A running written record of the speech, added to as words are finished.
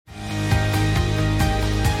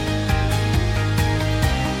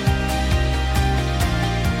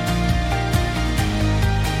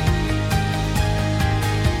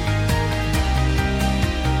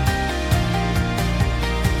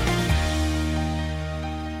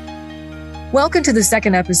Welcome to the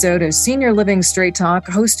second episode of Senior Living Straight Talk,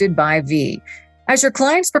 hosted by V. As your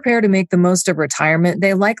clients prepare to make the most of retirement,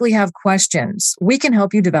 they likely have questions. We can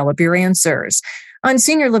help you develop your answers. On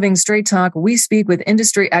Senior Living Straight Talk, we speak with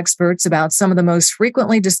industry experts about some of the most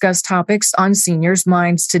frequently discussed topics on seniors'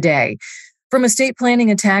 minds today, from estate planning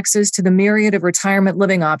and taxes to the myriad of retirement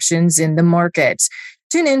living options in the market.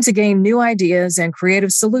 Tune in to gain new ideas and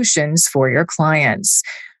creative solutions for your clients.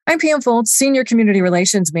 I'm Pam Foltz, Senior Community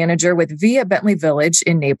Relations Manager with V at Bentley Village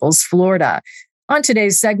in Naples, Florida. On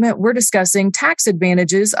today's segment, we're discussing tax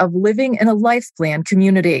advantages of living in a life plan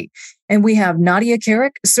community. And we have Nadia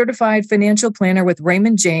Keric, Certified Financial Planner with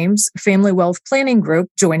Raymond James Family Wealth Planning Group,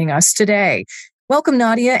 joining us today. Welcome,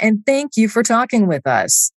 Nadia, and thank you for talking with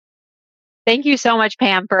us. Thank you so much,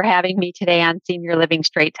 Pam, for having me today on Senior Living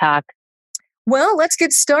Straight Talk. Well, let's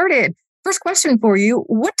get started. First question for you.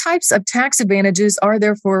 What types of tax advantages are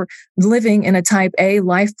there for living in a Type A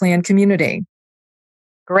life plan community?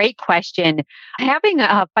 Great question. Having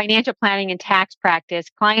a financial planning and tax practice,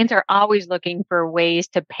 clients are always looking for ways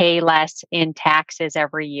to pay less in taxes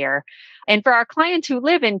every year. And for our clients who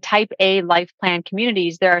live in Type A life plan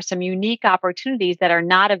communities, there are some unique opportunities that are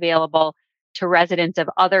not available to residents of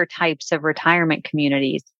other types of retirement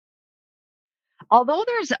communities. Although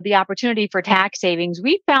there's the opportunity for tax savings,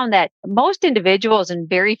 we found that most individuals and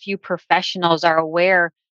very few professionals are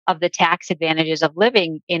aware of the tax advantages of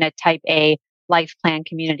living in a Type A life plan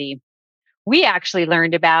community. We actually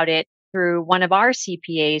learned about it through one of our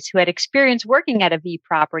CPAs who had experience working at a V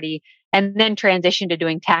property and then transitioned to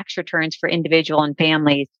doing tax returns for individual and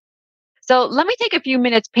families. So let me take a few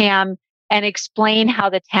minutes, Pam, and explain how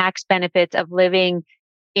the tax benefits of living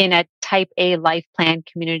in a Type A life plan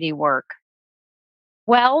community work.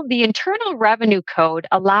 Well, the Internal Revenue Code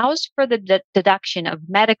allows for the deduction of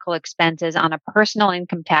medical expenses on a personal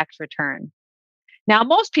income tax return. Now,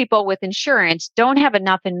 most people with insurance don't have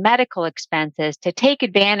enough in medical expenses to take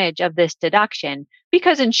advantage of this deduction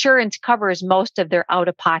because insurance covers most of their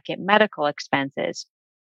out-of-pocket medical expenses.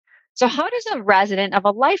 So how does a resident of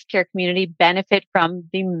a life care community benefit from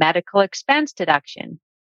the medical expense deduction?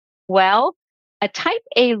 Well, a Type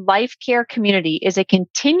A life care community is a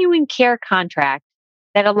continuing care contract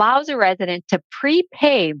that allows a resident to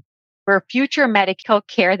prepay for future medical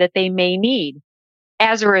care that they may need.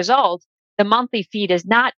 As a result, the monthly fee does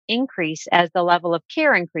not increase as the level of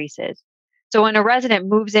care increases. So when a resident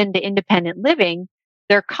moves into independent living,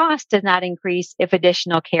 their cost does not increase if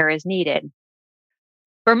additional care is needed.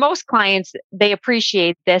 For most clients, they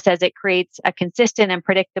appreciate this as it creates a consistent and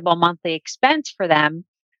predictable monthly expense for them,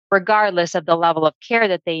 regardless of the level of care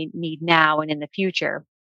that they need now and in the future.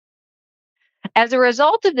 As a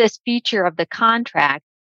result of this feature of the contract,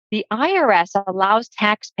 the IRS allows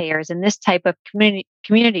taxpayers in this type of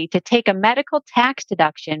community to take a medical tax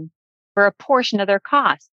deduction for a portion of their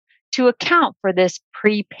costs to account for this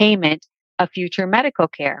prepayment of future medical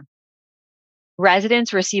care.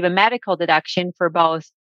 Residents receive a medical deduction for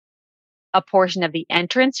both a portion of the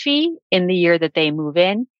entrance fee in the year that they move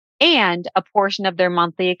in and a portion of their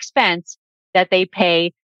monthly expense that they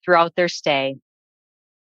pay throughout their stay.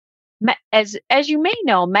 As you may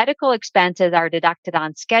know, medical expenses are deducted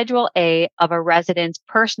on Schedule A of a resident's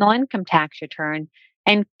personal income tax return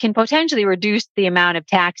and can potentially reduce the amount of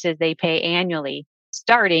taxes they pay annually,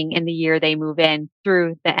 starting in the year they move in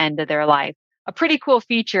through the end of their life. A pretty cool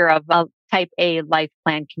feature of a Type A life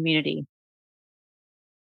plan community.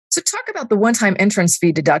 So talk about the one-time entrance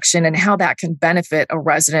fee deduction and how that can benefit a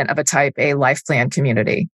resident of a Type A life plan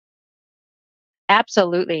community.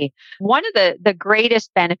 Absolutely. One of the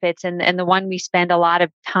greatest benefits and the one we spend a lot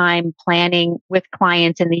of time planning with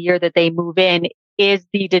clients in the year that they move in is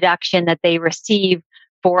the deduction that they receive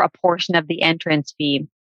for a portion of the entrance fee.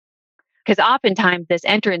 Because oftentimes this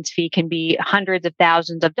entrance fee can be hundreds of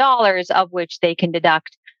thousands of dollars, of which they can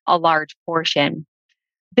deduct a large portion.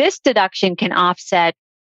 This deduction can offset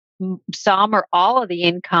some or all of the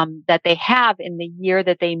income that they have in the year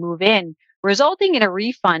that they move in, resulting in a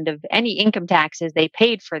refund of any income taxes they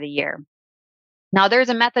paid for the year. Now, there's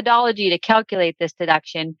a methodology to calculate this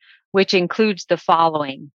deduction, which includes the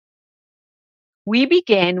following. We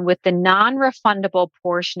begin with the non-refundable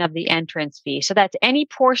portion of the entrance fee. So that's any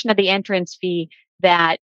portion of the entrance fee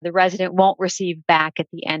that the resident won't receive back at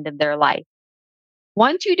the end of their life.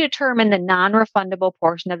 Once you determine the non-refundable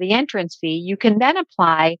portion of the entrance fee, you can then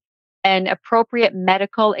apply an appropriate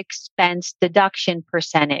medical expense deduction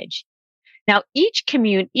percentage. Now, each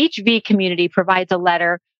V community provides a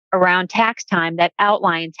letter around tax time that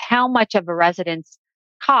outlines how much of a resident's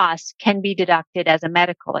costs can be deducted as a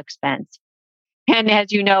medical expense. And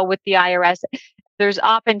as you know, with the IRS, there's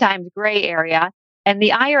oftentimes gray area. And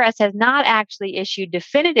the IRS has not actually issued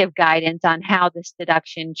definitive guidance on how this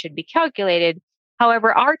deduction should be calculated.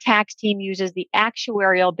 However, our tax team uses the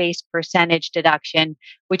actuarial based percentage deduction,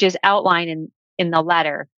 which is outlined in the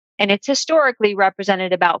letter. And it's historically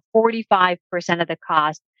represented about 45% of the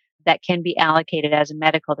cost that can be allocated as a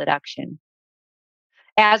medical deduction.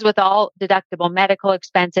 As with all deductible medical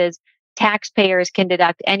expenses, taxpayers can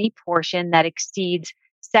deduct any portion that exceeds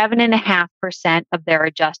 7.5% of their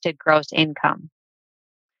adjusted gross income.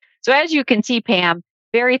 So as you can see, Pam,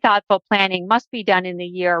 very thoughtful planning must be done in the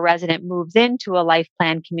year a resident moves into a life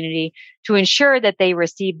plan community to ensure that they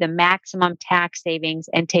receive the maximum tax savings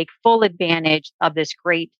and take full advantage of this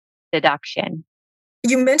great deduction.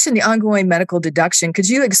 You mentioned the ongoing medical deduction. Could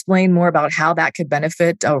you explain more about how that could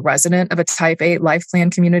benefit a resident of a Type 8 life plan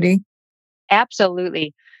community?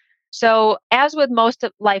 Absolutely. So as with most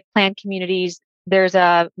of life plan communities, there's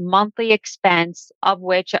a monthly expense of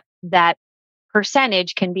which that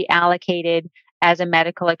percentage can be allocated as a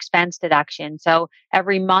medical expense deduction. So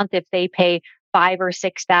every month, if they pay $5,000 or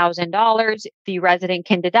 $6,000, the resident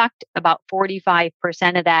can deduct about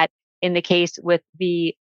 45% of that in the case with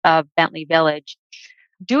the Bentley Village.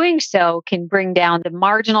 Doing so can bring down the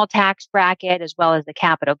marginal tax bracket as well as the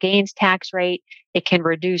capital gains tax rate. It can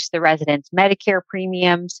reduce the resident's Medicare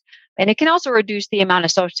premiums, and it can also reduce the amount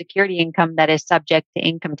of Social Security income that is subject to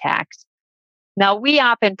income tax. Now, we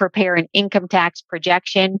often prepare an income tax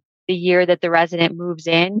projection the year that the resident moves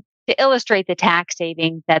in to illustrate the tax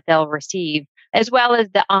savings that they'll receive, as well as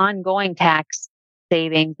the ongoing tax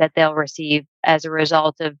savings that they'll receive as a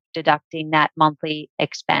result of deducting that monthly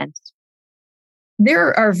expense.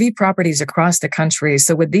 There are RV properties across the country,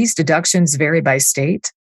 so would these deductions vary by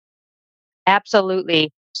state?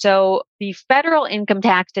 Absolutely. So the federal income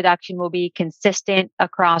tax deduction will be consistent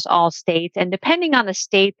across all states. And depending on the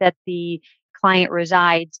state that the client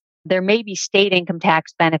resides, there may be state income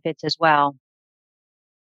tax benefits as well.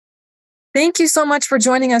 Thank you so much for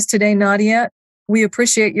joining us today, Nadia. We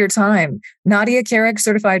appreciate your time. Nadia Keric,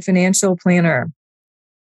 Certified Financial Planner.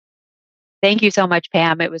 Thank you so much,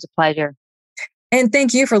 Pam. It was a pleasure. And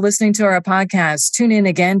thank you for listening to our podcast. Tune in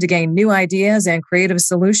again to gain new ideas and creative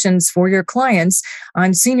solutions for your clients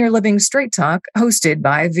on Senior Living Straight Talk, hosted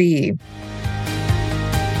by V.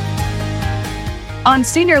 On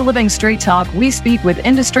Senior Living Straight Talk, we speak with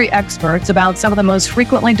industry experts about some of the most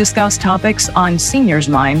frequently discussed topics on seniors'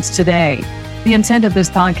 minds today. The intent of this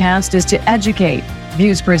podcast is to educate.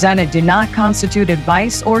 Views presented do not constitute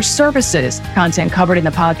advice or services. Content covered in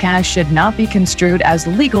the podcast should not be construed as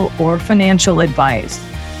legal or financial advice.